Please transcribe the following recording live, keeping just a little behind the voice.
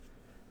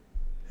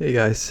Hey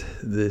guys,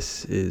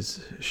 this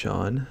is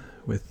Sean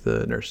with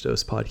the Nurse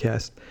Dose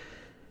podcast.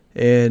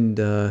 And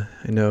I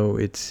know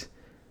it's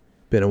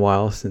been a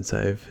while since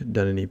I've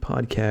done any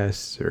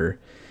podcasts or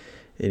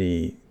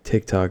any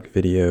TikTok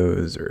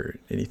videos or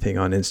anything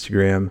on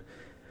Instagram.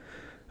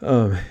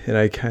 And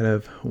I kind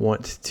of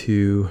want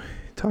to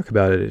talk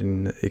about it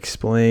and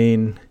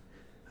explain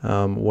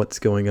what's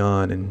going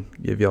on and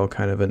give y'all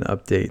kind of an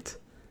update.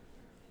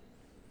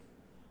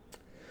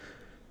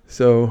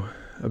 So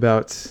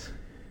about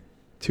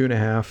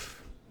 2.5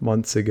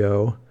 months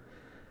ago,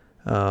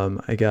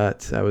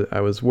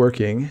 I was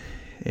working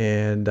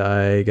and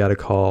I got a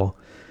call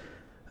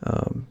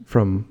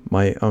from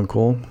my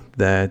uncle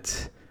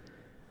that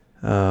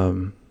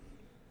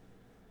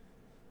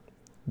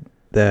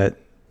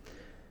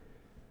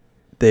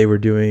they were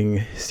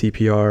doing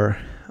CPR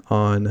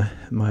on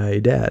my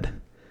dad.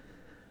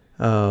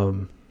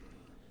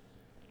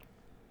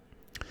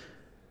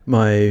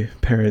 My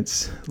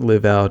parents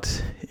live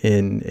out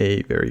in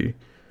a very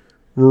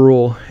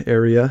rural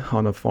area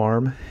on a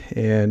farm,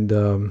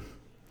 and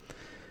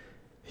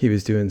he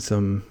was doing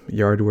some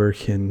yard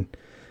work, and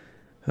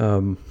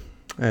I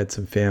had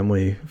some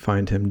family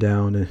find him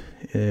down,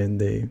 and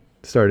they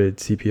started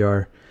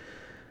CPR.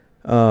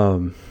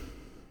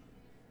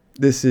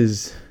 This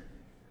is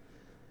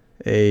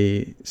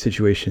a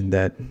situation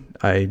that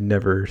I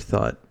never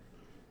thought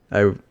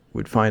I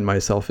would find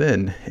myself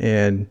in,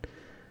 and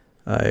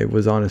I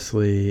was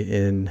honestly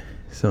in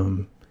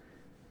some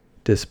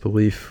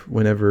disbelief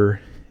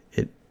whenever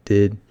it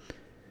did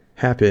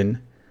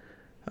happen.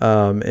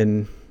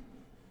 And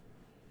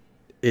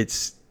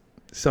it's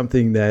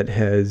something that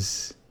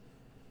has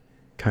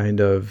kind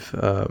of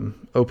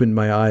opened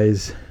my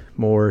eyes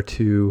more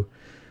to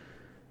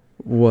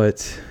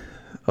what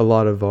a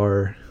lot of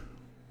our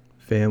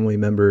family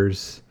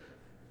members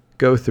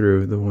go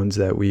through, the ones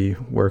that we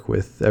work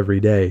with every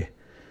day.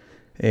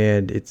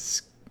 And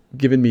it's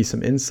given me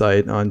some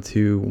insight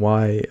onto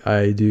why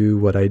I do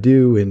what I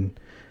do and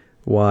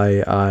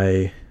why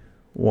I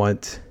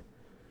want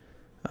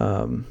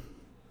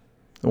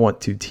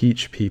to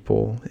teach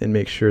people and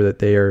make sure that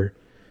they are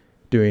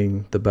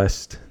doing the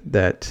best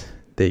that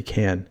they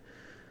can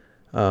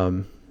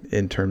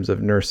in terms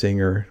of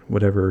nursing or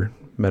whatever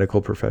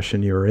medical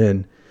profession you're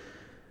in.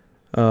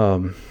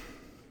 My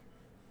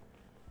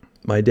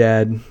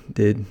dad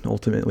did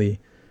ultimately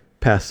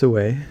pass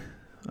away,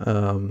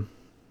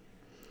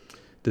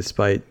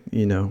 despite,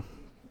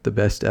 the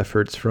best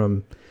efforts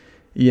from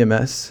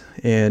EMS,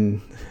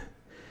 and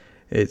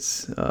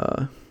it's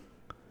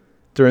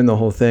during the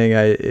whole thing,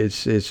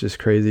 it's just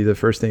crazy. The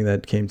first thing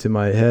that came to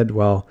my head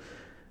while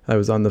I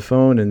was on the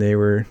phone and they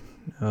were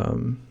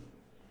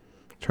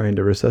trying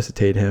to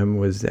resuscitate him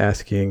was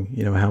asking,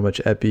 how much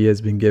epi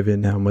has been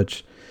given, how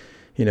much,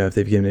 if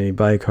they've given any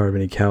bicarb,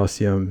 any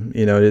calcium.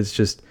 It's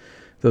just,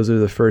 those are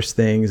the first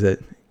things that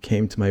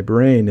came to my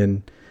brain,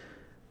 and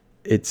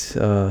it's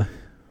one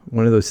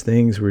of those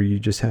things where you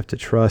just have to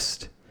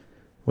trust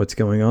what's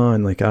going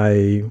on. Like,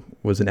 I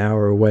was an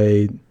hour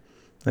away,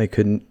 I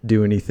couldn't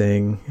do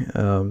anything,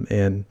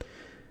 and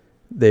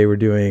they were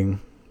doing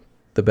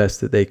the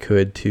best that they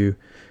could to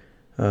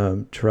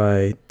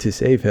try to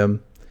save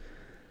him.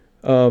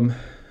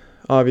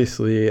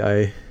 Obviously,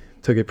 I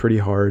took it pretty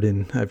hard,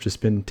 and I've just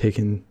been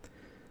taking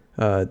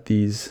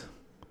these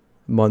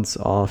months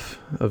off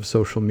of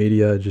social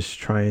media, just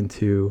trying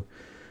to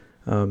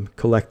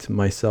collect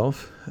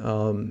myself.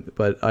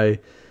 But I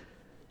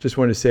just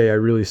want to say I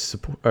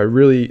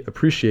really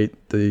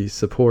appreciate the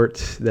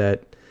support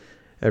that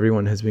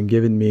everyone has been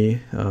giving me,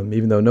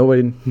 even though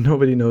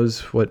nobody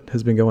knows what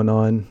has been going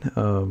on.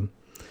 I've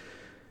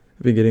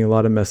been getting a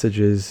lot of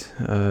messages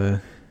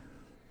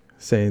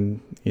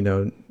saying,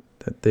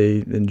 that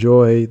they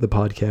enjoy the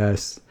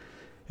podcast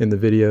and the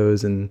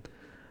videos,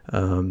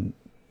 and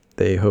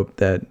they hope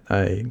that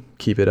I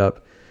keep it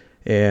up.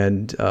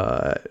 And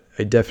I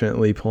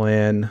definitely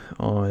plan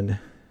on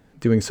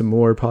doing some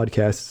more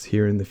podcasts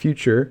here in the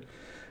future.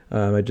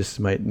 I just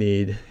might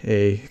need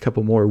a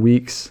couple more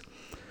weeks.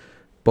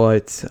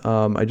 But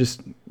I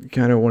just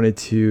kind of wanted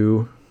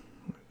to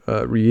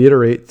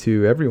reiterate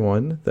to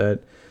everyone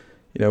that,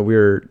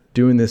 we're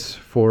doing this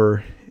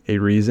for a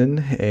reason.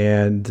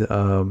 And,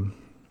 the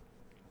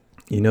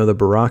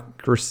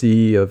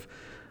bureaucracy of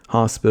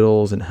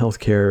hospitals and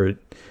healthcare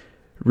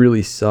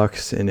really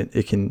sucks. And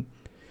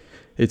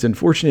it's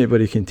unfortunate, but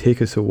it can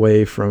take us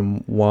away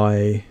from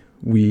why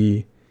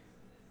we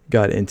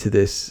got into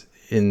this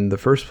in the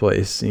first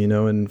place,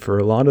 and for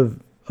a lot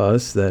of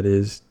us, that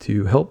is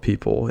to help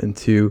people and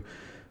to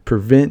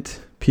prevent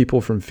people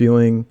from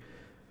feeling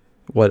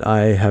what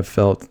I have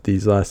felt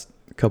these last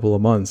couple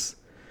of months.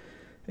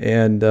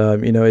 And,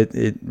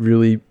 it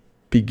really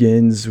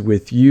begins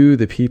with you,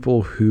 the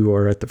people who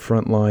are at the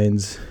front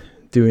lines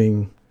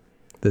doing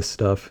this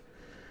stuff.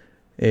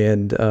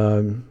 And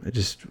I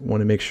just want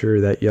to make sure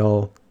that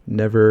y'all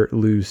never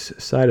lose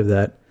sight of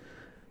that.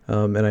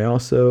 And I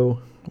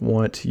also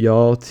want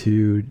y'all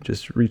to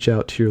just reach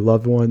out to your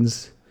loved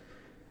ones,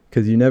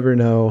 because you never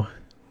know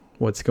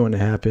what's going to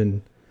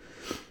happen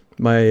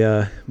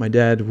my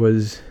dad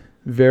was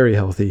very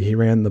healthy. He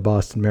ran the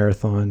Boston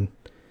Marathon.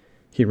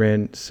 He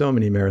ran so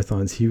many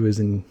marathons. He was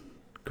in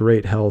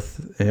great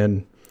health,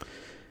 and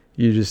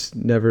you just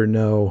never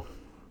know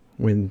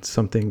when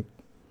something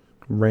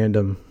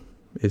random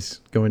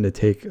is going to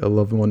take a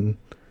loved one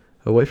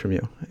away from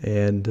you.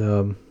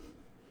 And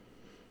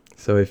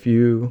so if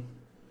you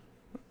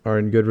are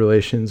in good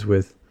relations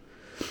with,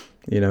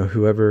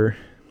 whoever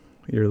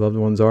your loved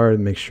ones are,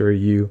 make sure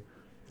you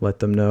let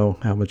them know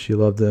how much you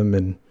love them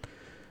and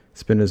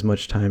spend as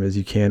much time as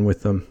you can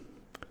with them.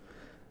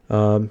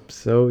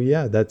 So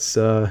yeah, that's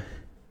the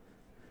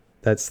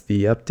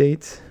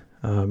update.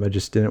 I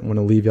just didn't want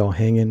to leave y'all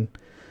hanging.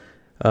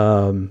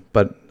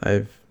 But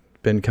I've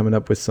been coming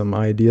up with some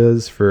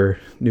ideas for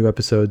new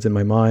episodes in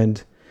my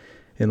mind.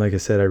 And like I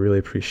said, I really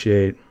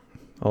appreciate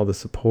all the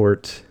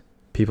support,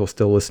 people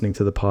still listening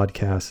to the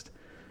podcast.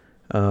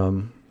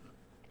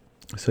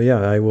 So yeah,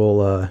 I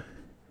will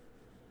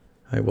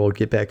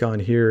get back on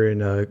here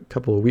in a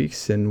couple of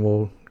weeks, and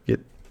we'll get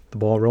the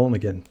ball rolling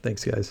again.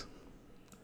 Thanks, guys.